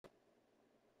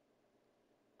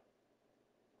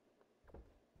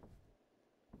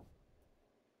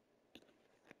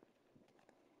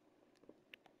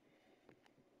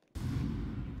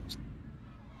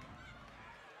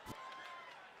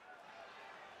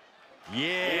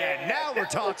Yeah, now we're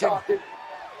talking.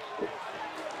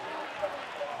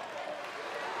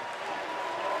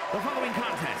 The following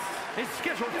contest is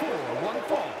scheduled for one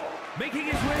fall. Making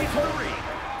his way to the ring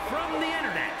from the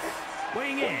internet,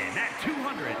 weighing in at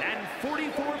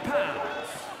 244 pounds,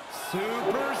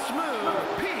 Super Smooth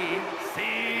PC.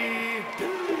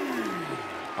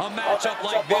 A matchup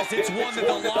like this, it's one that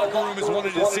the locker room has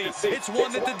wanted to see. It's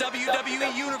one that the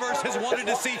WWE Universe has wanted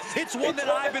to see. It's one that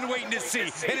I've been waiting to see,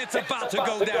 and it's about to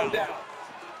go down.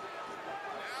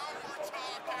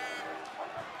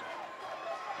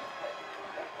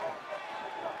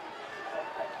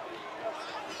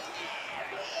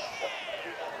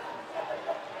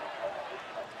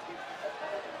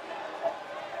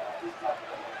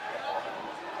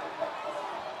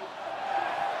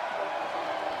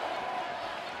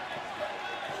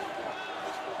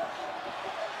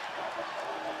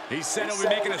 He said he'll be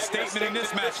making a statement in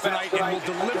this match tonight and will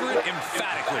deliver it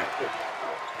emphatically.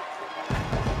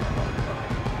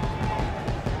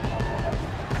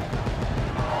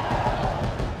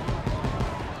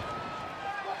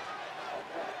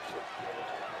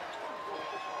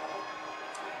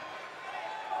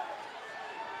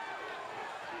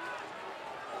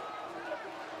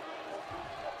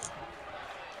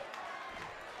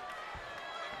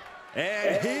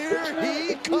 And here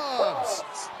he comes.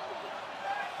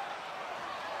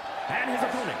 And his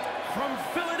opponent from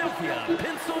Philadelphia,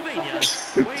 Pennsylvania,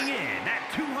 weighing in at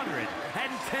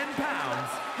 210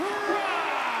 pounds,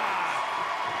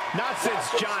 Rock! Not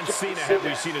since John Cena have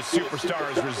we seen a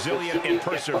superstar as resilient and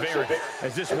perseverant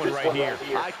as this one right here.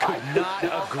 I could not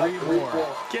agree more.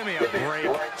 Give me a break.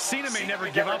 Cena may never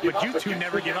give up, but you two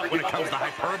never give up when it comes to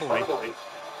hyperbole.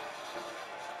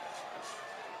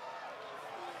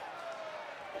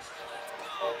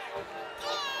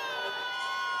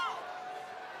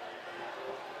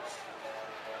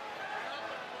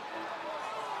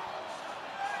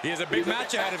 He has a big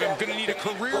match ahead of him. Going to need a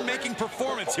career-making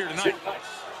performance here tonight.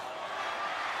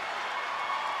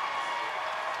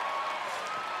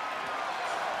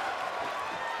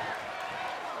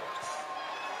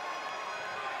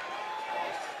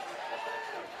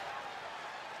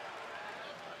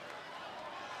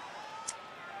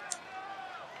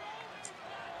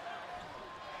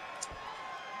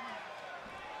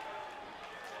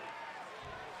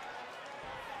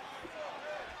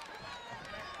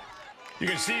 You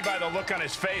can see by the look on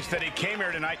his face that he came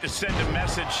here tonight to send a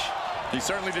message. He's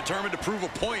certainly determined to prove a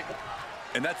point,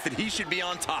 and that's that he should be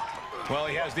on top. Well,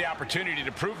 he has the opportunity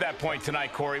to prove that point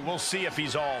tonight, Corey. We'll see if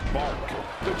he's all bark.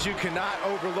 But you cannot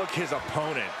overlook his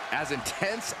opponent, as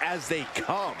intense as they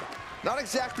come. Not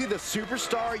exactly the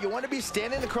superstar you want to be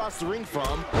standing across the ring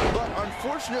from, but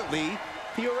unfortunately,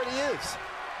 he already is.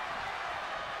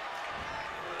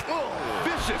 Oh,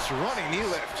 vicious running knee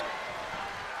lift.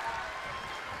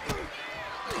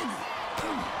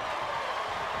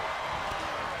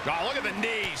 Oh, look at the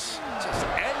knees. Just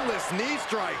endless knee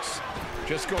strikes.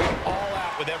 Just going all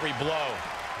out with every blow.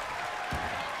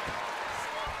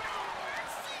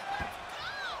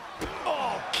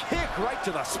 Oh, kick right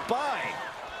to the spine.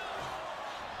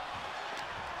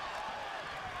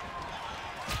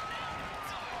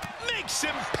 Makes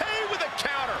him pay with a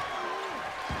counter.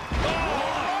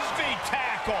 Oh, feet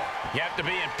tackle. You have to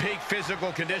be in peak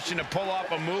physical condition to pull off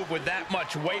a move with that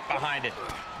much weight behind it.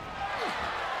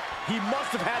 He must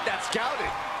have had that scouted.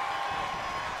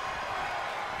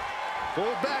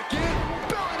 Pull back in,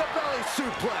 belly-to-belly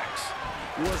suplex.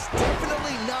 Was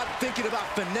definitely not thinking about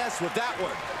finesse with that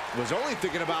one. Was only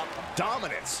thinking about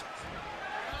dominance.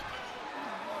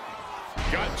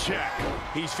 Gut check.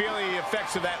 He's feeling the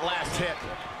effects of that last hit.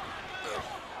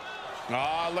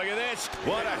 Oh, look at this.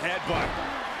 What a headbutt.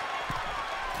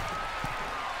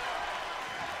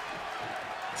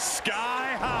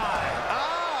 Sky high.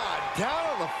 Down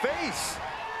on the face.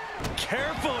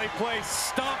 Carefully placed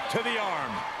stomp to the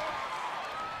arm.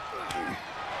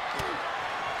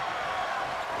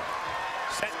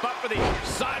 Set up for the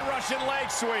side Russian leg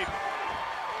sweep.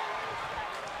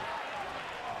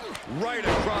 Right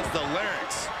across the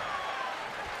larynx.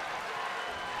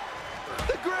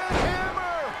 The Grand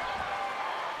Hammer.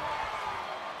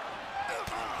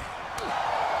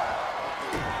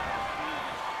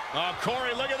 Oh,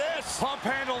 Corey, look at this. Pump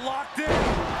handle locked in.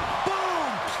 Boom!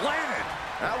 Planted.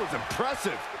 That was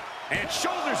impressive. And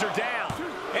shoulders are down.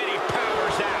 And he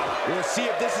powers out. We'll see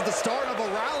if this is the start of a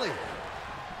rally.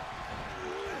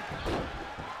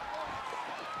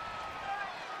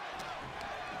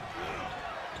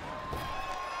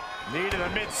 Knee to the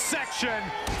midsection.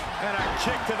 And a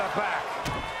kick to the back.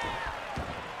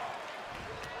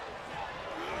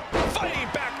 Fighting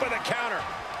back with a counter.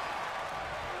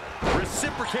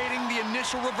 reciprocating the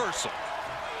initial reversal.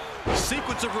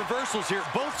 Sequence of reversals here.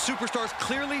 Both superstars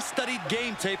clearly studied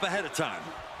game tape ahead of time.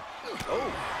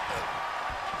 Oh.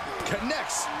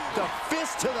 Connects the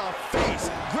fist to the face.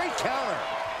 Great counter.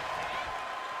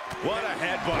 What a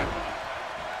headbutt.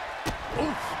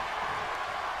 Oof.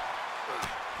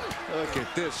 Look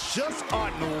at this, just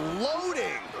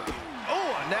unloading.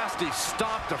 Oh, a nasty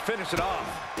stop to finish it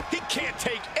off. He can't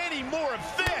take any more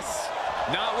of this.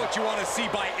 Not what you want to see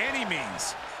by any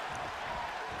means.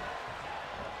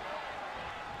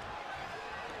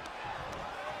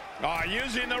 Oh,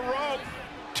 using the rope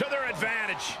to their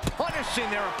advantage. Punishing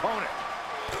their opponent.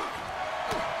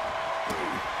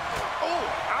 Oh,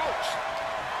 ouch.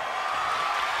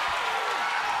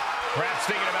 Perhaps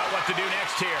thinking about what to do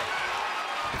next here.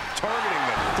 Targeting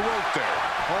the throat there.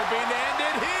 Hoping to end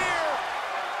it here.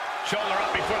 Shoulder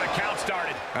up before the count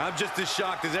started. I'm just as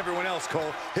shocked as everyone else,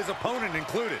 Cole, his opponent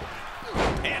included.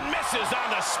 And misses on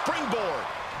the springboard.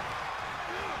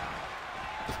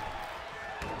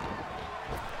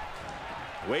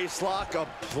 Waistlock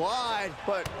applied,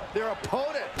 but their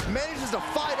opponent manages to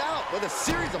fight out with a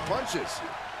series of punches.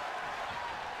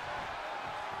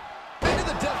 Into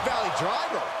the Death Valley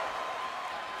driver.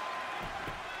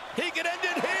 He can end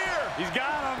it here. He's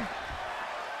got him.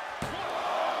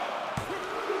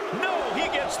 No, he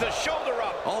gets the shoulder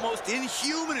up. Almost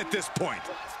inhuman at this point.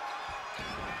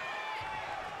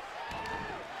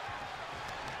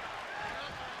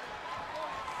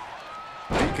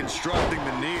 Deconstructing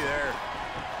the knee there.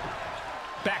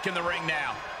 Back in the ring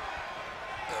now.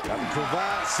 Got the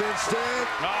cravat cinched in.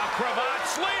 Oh, cravat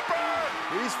sleeper.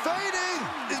 He's fading.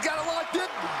 He's got it locked in.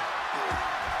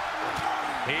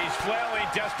 He's flailing,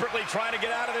 desperately trying to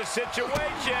get out of this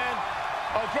situation.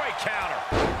 Oh, great counter.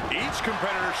 Each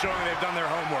competitor showing they've done their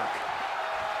homework.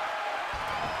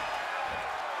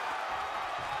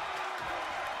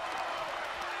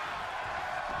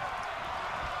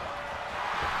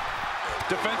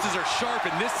 Defenses are sharp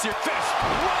in this series. Fist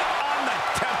right on the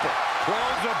temple.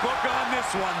 Close the book on this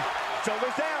one.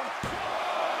 Shoulders down.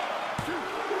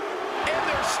 And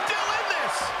they're still in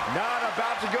this. Not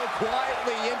about to go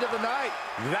quietly into the night.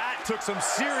 That took some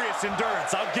serious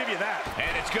endurance, I'll give you that.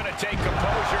 And it's going to take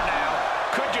composure now.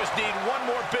 Could just need one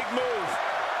more big move.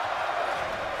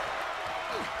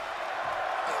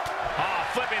 Ah,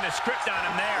 flipping the script on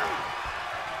him there.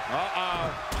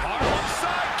 Harlem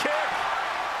sidekick.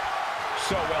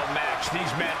 So well matched.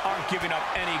 These men aren't giving up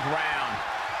any ground.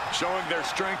 Showing their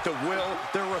strength of will,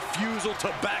 their refusal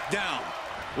to back down.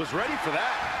 Was ready for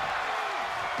that.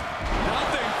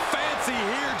 Nothing fancy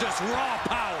here, just raw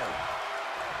power.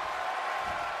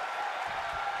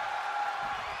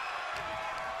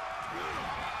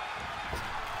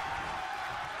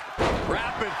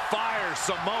 Rapid fire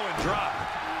Samoan drop.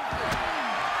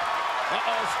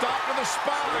 Uh-oh, stop to the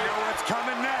spine. We know what's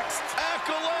coming next.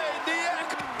 Accolade, the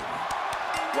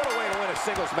What a way to win a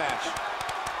singles match.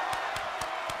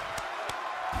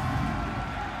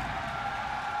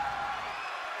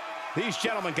 These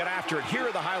gentlemen get after it. Here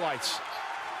are the highlights.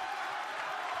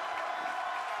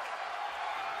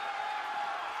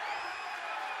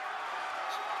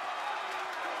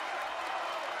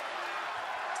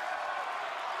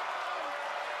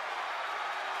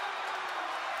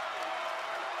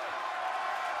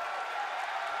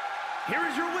 Here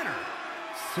is your winner,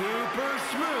 Super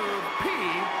Smooth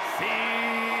PC.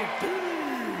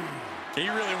 He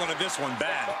really wanted this one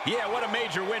bad. Yeah, what a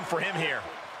major win for him here.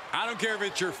 I don't care if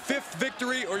it's your 5th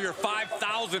victory or your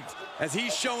 5,000th. As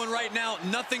he's showing right now,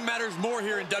 nothing matters more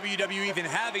here in WWE than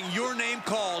having your name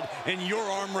called and your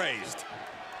arm raised.